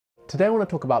Today I want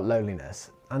to talk about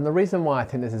loneliness, and the reason why I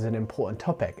think this is an important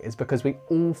topic is because we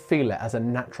all feel it as a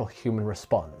natural human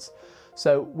response.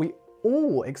 So we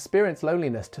all experience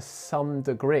loneliness to some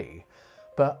degree,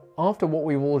 but after what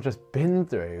we've all just been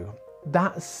through,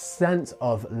 that sense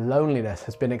of loneliness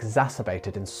has been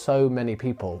exacerbated in so many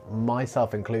people,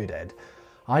 myself included.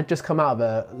 I'd just come out of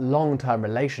a long-term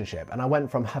relationship and I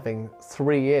went from having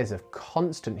 3 years of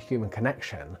constant human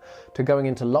connection to going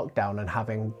into lockdown and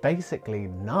having basically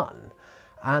none.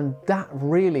 And that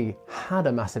really had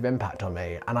a massive impact on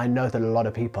me. And I know that a lot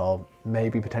of people,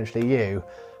 maybe potentially you,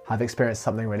 have experienced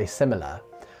something really similar.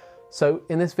 So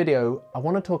in this video, I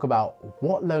want to talk about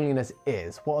what loneliness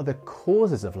is, what are the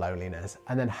causes of loneliness,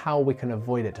 and then how we can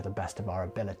avoid it to the best of our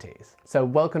abilities. So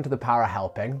welcome to The Power of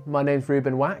Helping. My name's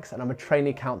Reuben Wachs and I'm a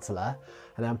trainee counsellor,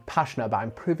 and I'm passionate about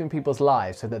improving people's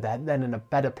lives so that they're then in a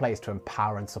better place to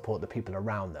empower and support the people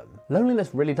around them. Loneliness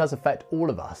really does affect all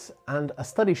of us, and a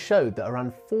study showed that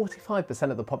around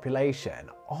 45% of the population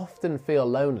often feel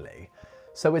lonely.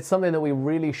 So it's something that we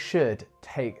really should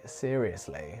take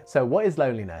seriously. So what is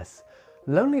loneliness?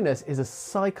 Loneliness is a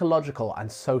psychological and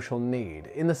social need.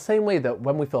 In the same way that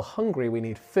when we feel hungry, we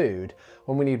need food.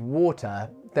 When we need water,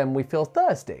 then we feel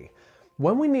thirsty.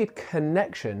 When we need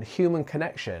connection, human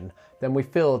connection, then we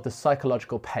feel the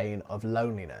psychological pain of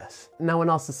loneliness. Now in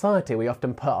our society, we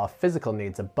often put our physical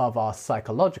needs above our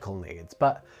psychological needs,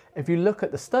 but if you look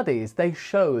at the studies, they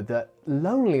show that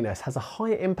loneliness has a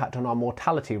higher impact on our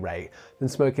mortality rate than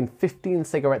smoking 15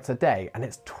 cigarettes a day, and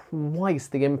it's twice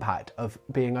the impact of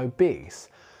being obese.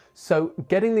 So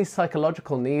getting these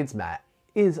psychological needs met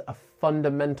is a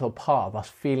fundamental part of us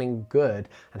feeling good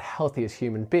and healthy as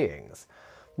human beings.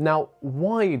 Now,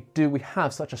 why do we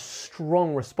have such a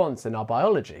strong response in our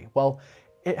biology? Well,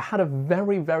 it had a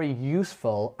very, very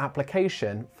useful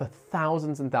application for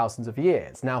thousands and thousands of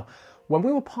years. Now, when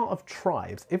we were part of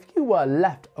tribes, if you were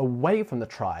left away from the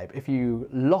tribe, if you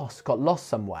got lost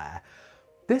somewhere,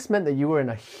 this meant that you were in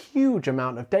a huge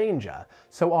amount of danger.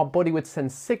 So our body would send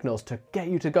signals to get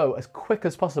you to go as quick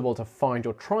as possible to find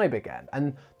your tribe again.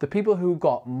 And the people who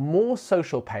got more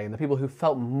social pain, the people who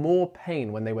felt more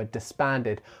pain when they were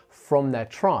disbanded from their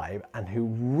tribe and who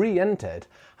re-entered,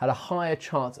 had a higher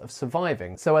chance of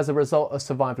surviving. So as a result of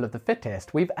survival of the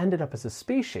fittest, we've ended up as a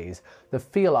species that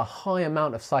feel a high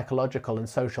amount of psychological and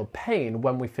social pain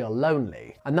when we feel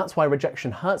lonely. And that's why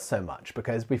rejection hurts so much,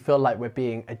 because we feel like we're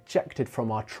being ejected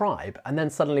from our tribe and then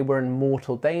suddenly we're in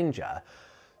mortal danger.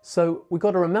 So we've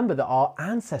got to remember that our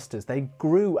ancestors, they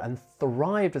grew and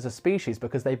thrived as a species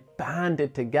because they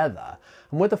banded together.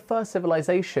 And we're the first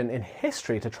civilization in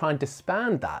history to try and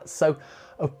disband that. So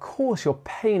of course your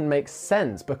pain makes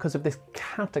sense because of this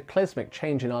cataclysmic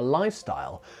change in our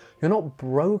lifestyle. You're not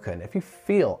broken. If you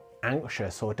feel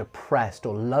anxious or depressed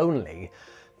or lonely,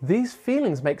 these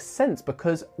feelings make sense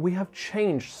because we have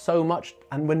changed so much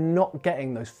and we're not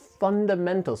getting those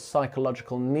fundamental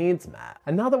psychological needs met.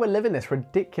 And now that we're living this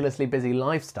ridiculously busy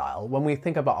lifestyle, when we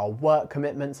think about our work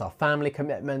commitments, our family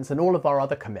commitments, and all of our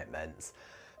other commitments,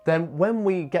 then when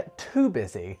we get too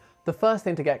busy, the first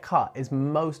thing to get cut is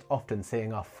most often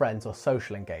seeing our friends or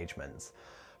social engagements.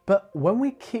 But when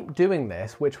we keep doing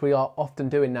this, which we are often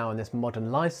doing now in this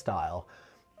modern lifestyle,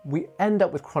 we end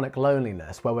up with chronic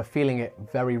loneliness where we're feeling it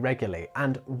very regularly.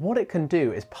 And what it can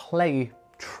do is play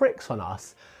tricks on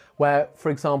us where, for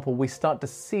example, we start to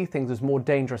see things as more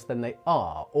dangerous than they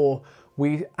are, or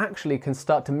we actually can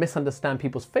start to misunderstand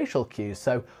people's facial cues.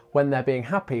 So when they're being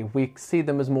happy, we see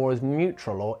them as more as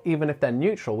neutral, or even if they're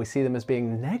neutral, we see them as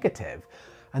being negative.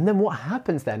 And then what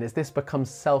happens then is this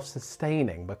becomes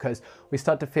self-sustaining because we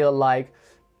start to feel like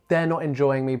they're not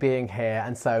enjoying me being here,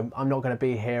 and so I'm not going to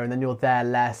be here, and then you're there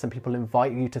less and people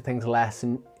invite you to things less,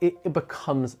 and it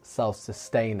becomes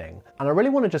self-sustaining. And I really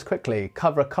want to just quickly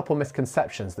cover a couple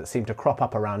misconceptions that seem to crop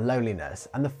up around loneliness.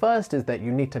 And the first is that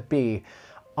you need to be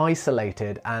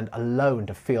isolated and alone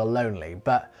to feel lonely,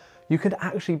 but you could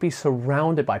actually be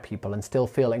surrounded by people and still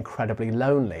feel incredibly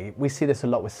lonely. We see this a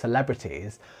lot with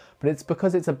celebrities, but it's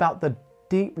because it's about the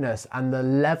deepness and the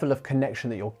level of connection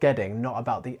that you're getting, not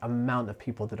about the amount of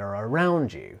people that are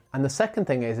around you. And the second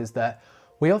thing is that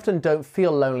we often don't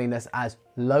feel loneliness as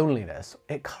loneliness.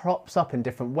 It crops up in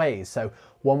different ways. So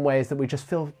one way is that we just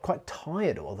feel quite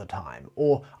tired all the time,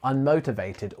 or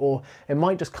unmotivated, or it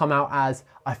might just come out as,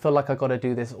 I feel like I got to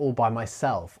do this all by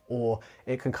myself, or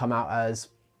it can come out as,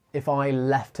 if I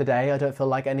left today, I don't feel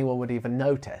like anyone would even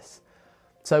notice.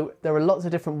 So there are lots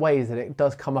of different ways that it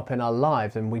does come up in our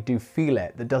lives and we do feel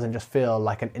it, that doesn't just feel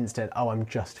like an instant, oh, I'm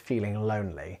just feeling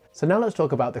lonely. So now let's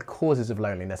talk about the causes of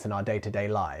loneliness in our day-to-day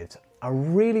lives. A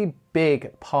really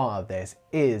big part of this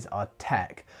is our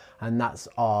tech. and that's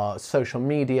our social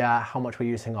media, how much we're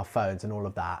using our phones and all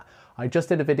of that. I just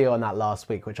did a video on that last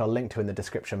week, which I'll link to in the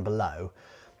description below.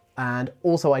 And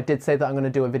also I did say that I'm going to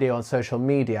do a video on social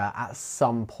media at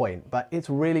some point, but it's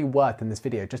really worth in this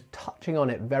video just touching on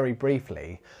it very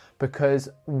briefly, because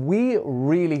we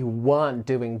really weren't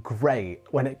doing great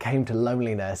when it came to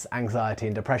loneliness, anxiety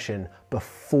and depression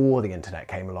before the internet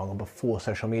came along or before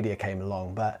social media came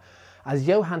along. But as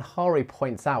Johann Harri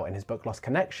points out in his book Lost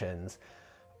Connections,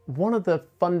 one of the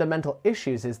fundamental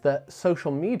issues is that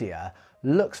social media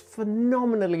looks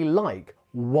phenomenally like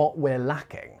what we're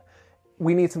lacking.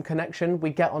 We need some connection,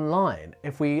 we get online.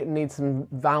 If we need some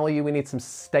value, we need some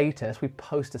status, we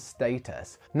post a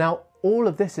status. Now, all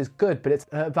of this is good, but it's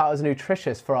about as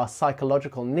nutritious for our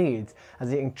psychological needs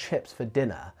as eating chips for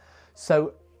dinner.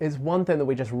 So it's one thing that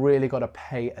we just really got to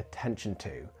pay attention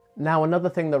to. Now, another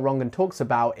thing that Rangan talks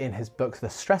about in his book, The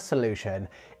Stress Solution,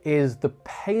 is the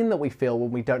pain that we feel when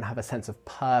we don't have a sense of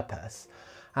purpose.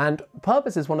 And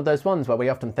purpose is one of those ones where we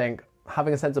often think,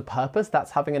 having a sense of purpose,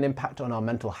 that's having an impact on our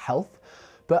mental health.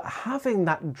 But having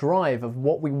that drive of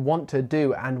what we want to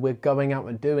do and we're going out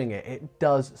and doing it, it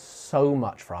does so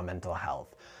much for our mental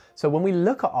health. So when we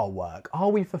look at our work, are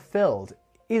we fulfilled?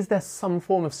 Is there some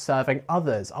form of serving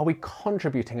others? Are we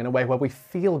contributing in a way where we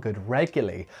feel good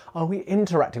regularly? Are we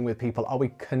interacting with people? Are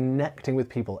we connecting with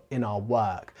people in our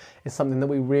work? It's something that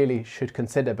we really should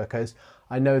consider, because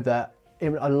I know that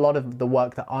in a lot of the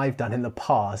work that I've done in the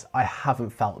past, I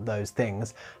haven't felt those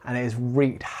things, and it has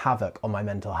wreaked havoc on my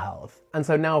mental health. And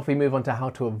so now if we move on to how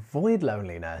to avoid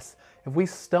loneliness, if we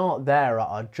start there at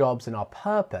our jobs and our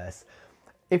purpose,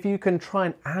 if you can try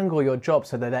and angle your job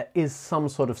so that there is some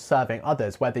sort of serving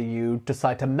others, whether you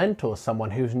decide to mentor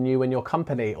someone who's new in your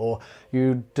company, or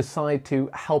you decide to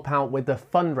help out with a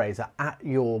fundraiser at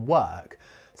your work,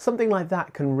 something like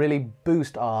that can really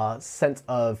boost our sense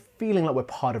of feeling like we're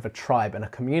part of a tribe and a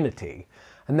community.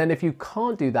 And then if you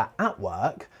can't do that at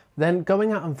work, then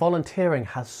going out and volunteering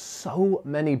has so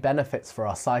many benefits for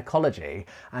our psychology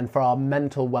and for our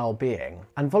mental well-being.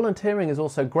 And volunteering is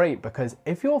also great because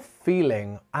if you're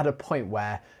feeling at a point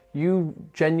where you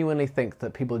genuinely think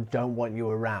that people don't want you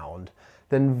around,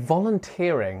 then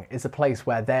volunteering is a place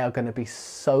where they are going to be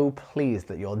so pleased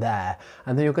that you're there,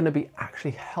 and then you're going to be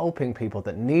actually helping people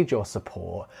that need your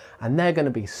support, and they're going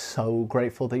to be so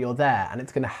grateful that you're there, and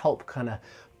it's going to help kind of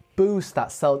boost that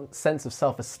sense of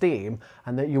self-esteem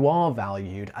and that you are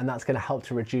valued, and that's going to help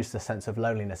to reduce the sense of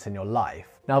loneliness in your life.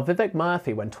 Now, Vivek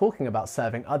Murthy, when talking about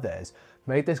serving others,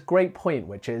 made this great point,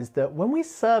 which is that when we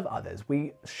serve others,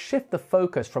 we shift the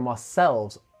focus from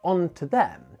ourselves onto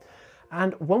them.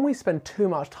 And when we spend too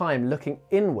much time looking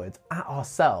inwards at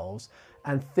ourselves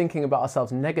and thinking about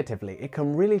ourselves negatively, it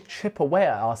can really chip away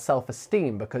at our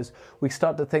self-esteem, because we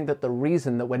start to think that the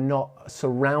reason that we're not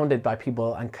surrounded by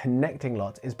people and connecting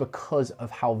lots is because of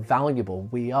how valuable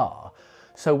we are.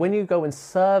 So when you go and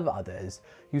serve others,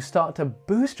 you start to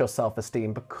boost your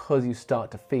self-esteem because you start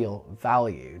to feel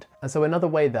valued. And so another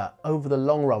way that over the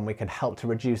long run we can help to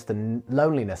reduce the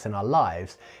loneliness in our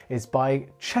lives is by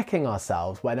checking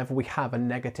ourselves whenever we have a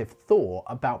negative thought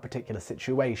about particular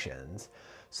situations.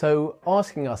 So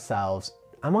asking ourselves,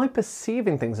 am I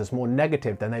perceiving things as more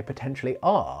negative than they potentially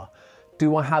are?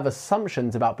 Do I have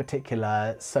assumptions about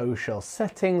particular social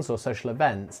settings or social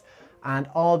events? And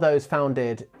are those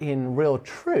founded in real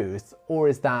truth, or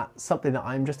is that something that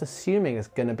I'm just assuming is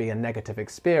going to be a negative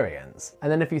experience?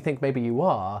 And then if you think maybe you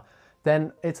are,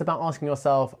 then it's about asking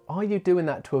yourself, are you doing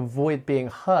that to avoid being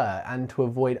hurt and to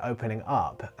avoid opening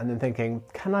up? And then thinking,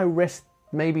 can I risk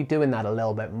maybe doing that a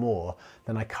little bit more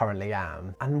than I currently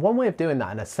am? And one way of doing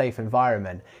that in a safe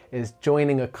environment is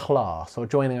joining a class or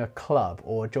joining a club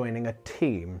or joining a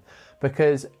team,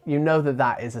 because you know that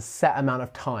that is a set amount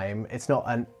of time. It's not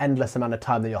an endless amount of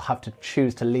time that you'll have to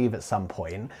choose to leave at some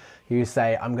point. You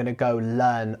say, I'm going to go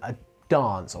learn a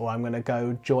dance, or I'm going to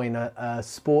go join a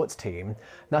sports team.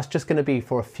 That's just going to be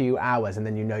for a few hours, and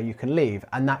then you know you can leave,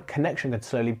 and that connection can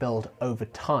slowly build over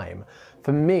time.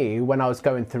 For me, when I was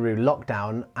going through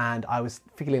lockdown and I was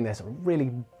feeling this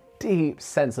really deep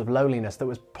sense of loneliness that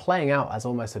was playing out as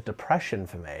almost a depression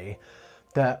for me,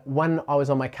 that when I was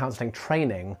on my counselling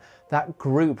training, that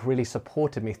group really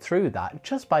supported me through that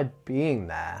just by being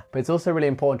there. But it's also really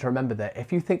important to remember that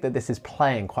if you think that this is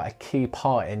playing quite a key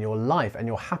part in your life and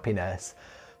your happiness,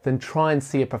 then try and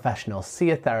see a professional, see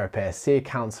a therapist, see a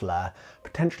counsellor.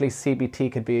 Potentially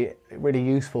CBT could be really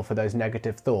useful for those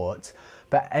negative thoughts,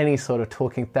 but any sort of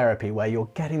talking therapy where you're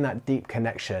getting that deep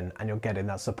connection and you're getting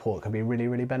that support can be really,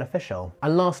 really beneficial.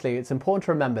 And lastly, it's important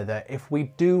to remember that if we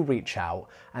do reach out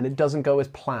and it doesn't go as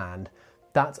planned,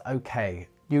 that's okay.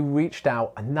 You reached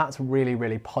out, and that's really,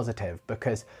 really positive,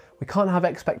 because We can't have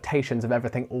expectations of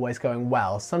everything always going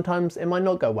well. Sometimes it might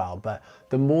not go well, but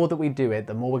the more that we do it,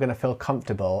 the more we're going to feel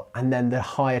comfortable, and then the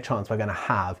higher chance we're going to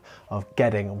have of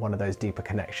getting one of those deeper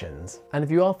connections. And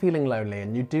if you are feeling lonely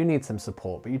and you do need some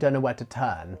support, but you don't know where to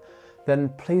turn, then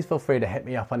please feel free to hit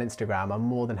me up on Instagram. I'm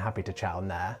more than happy to chat on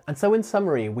there. And so in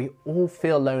summary, we all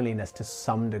feel loneliness to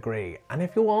some degree. And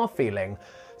if you are feeling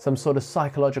some sort of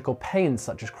psychological pain,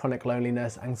 such as chronic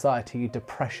loneliness, anxiety,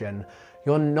 depression,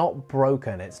 you're not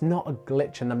broken. It's not a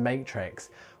glitch in the matrix.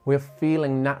 We're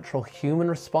feeling natural human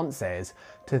responses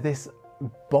to this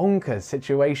bonkers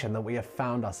situation that we have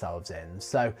found ourselves in.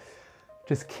 So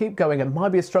just keep going. It might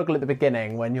be a struggle at the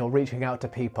beginning when you're reaching out to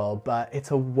people, but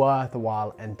it's a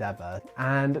worthwhile endeavor.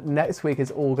 And next week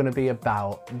is all going to be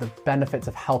about the benefits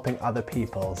of helping other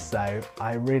people. So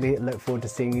I really look forward to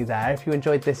seeing you there. If you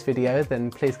enjoyed this video, then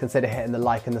please consider hitting the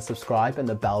like and the subscribe and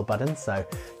the bell button so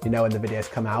you know when the videos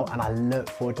come out. And I look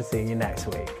forward to seeing you next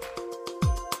week.